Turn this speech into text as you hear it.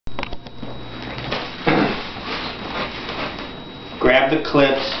grab the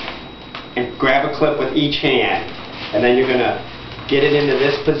clips and grab a clip with each hand, and then you're going to get it into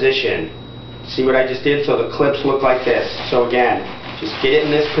this position. See what I just did? So the clips look like this. So again, just get it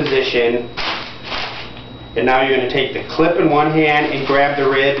in this position, and now you're going to take the clip in one hand and grab the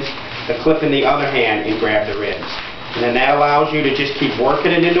ribs, the clip in the other hand and grab the ribs. And then that allows you to just keep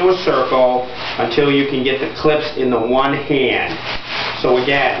working it into a circle until you can get the clips in the one hand. So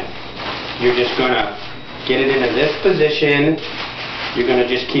again, you're just going to get it into this position. You're going to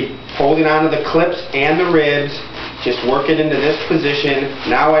just keep holding on to the clips and the ribs, just work it into this position.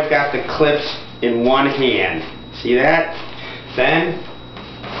 Now I've got the clips in one hand. See that? Then,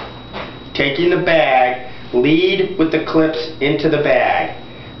 taking the bag, lead with the clips into the bag.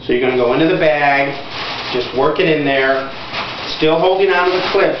 So you're going to go into the bag, just work it in there, still holding on to the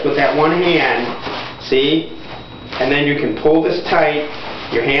clips with that one hand, see? And then you can pull this tight,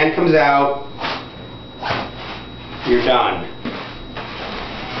 your hand comes out, you're done.